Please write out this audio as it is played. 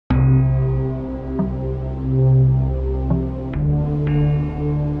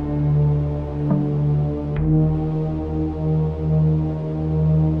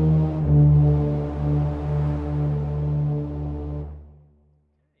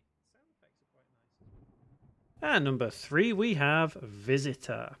And number 3, we have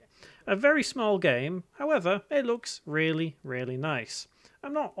Visitor. A very small game, however, it looks really, really nice.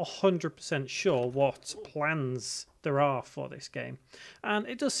 I'm not 100% sure what plans there are for this game, and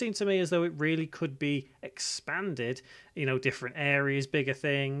it does seem to me as though it really could be expanded, different areas, bigger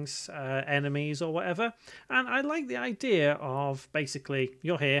things, enemies or whatever. And I like the idea of basically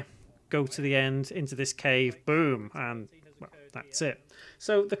you're here, go to the end into this cave, boom, and well, that's it.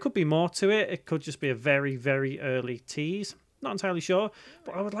 So there could be more to it. It could just be a very, very early tease. Not entirely sure,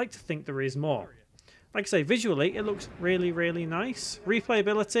 but I would like to think there is more. Like I say, visually, it looks really, really nice.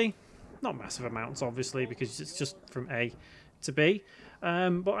 Replayability, not massive amounts, obviously, because it's just from A to B.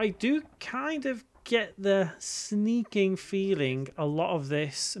 But I do kind of get the sneaking feeling a lot of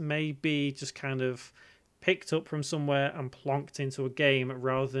this may be just kind of picked up from somewhere and plonked into a game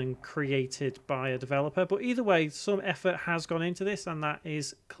rather than created by a developer. But either way, some effort has gone into this, and that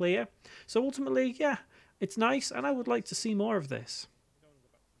is clear. So ultimately, yeah, it's nice, and I would like to see more of this.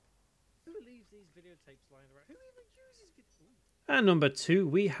 And number 2,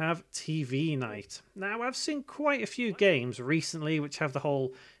 we have TV Night. Now, I've seen quite a few games recently which have the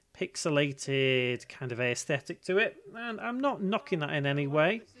whole pixelated kind of aesthetic to it, and I'm not knocking that in any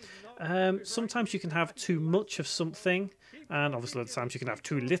way. Sometimes you can have too much of something, and obviously other times you can have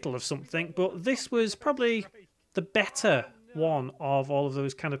too little of something, but this was probably the better one of all of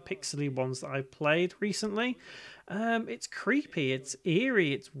those kind of pixely ones that I've played recently. It's creepy, it's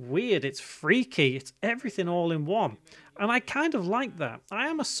eerie, it's weird, it's freaky, it's everything all in one. And I kind of like that. I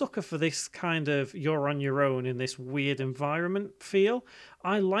am a sucker for this kind of you're on your own in this weird environment feel.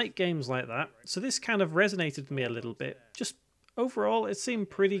 I like games like that. So this kind of resonated with me a little bit. Just overall, it seemed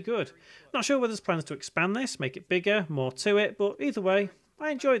pretty good. Not sure whether there's plans to expand this, make it bigger, more to it, but either way, I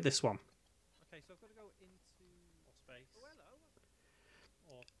enjoyed this one.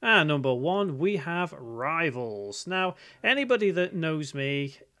 And number 1, we have Rivals. Now, anybody that knows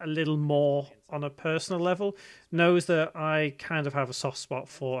me a little more on a personal level knows that I kind of have a soft spot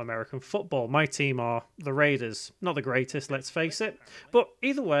for American football. My team are the Raiders. Not the greatest, let's face it. But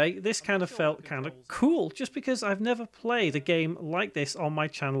either way, this kind of felt kind of cool, just because I've never played a game like this on my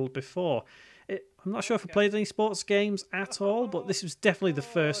channel before. I'm not sure if I played any sports games at all, but this was definitely the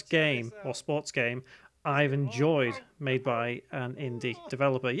first game, or sports game, I've enjoyed made by an indie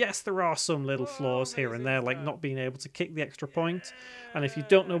developer. Yes, there are some little flaws here and there, like not being able to kick the extra point. And if you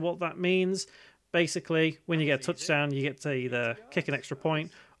don't know what that means, basically, when you get a touchdown, you get to either kick an extra point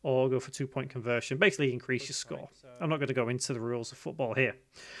or go for 2-point conversion. Basically, increase your score. I'm not going to go into the rules of football here.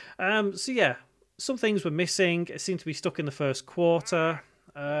 So yeah, some things were missing. It seemed to be stuck in the first quarter.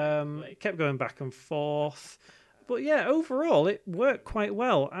 It kept going back and forth. But yeah, overall, it worked quite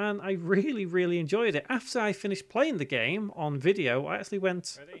well, and I really, really enjoyed it. After I finished playing the game on video, I actually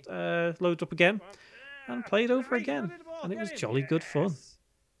went, loaded up again, and played over again, and it was jolly good fun.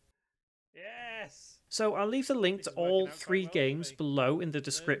 So I'll leave the link to all 3 games below in the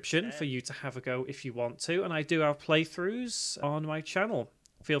description for you to have a go if you want to, and I do have playthroughs on my channel.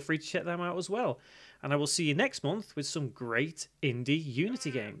 Feel free to check them out as well. And I will see you next month with some great indie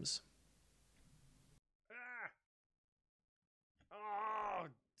Unity games.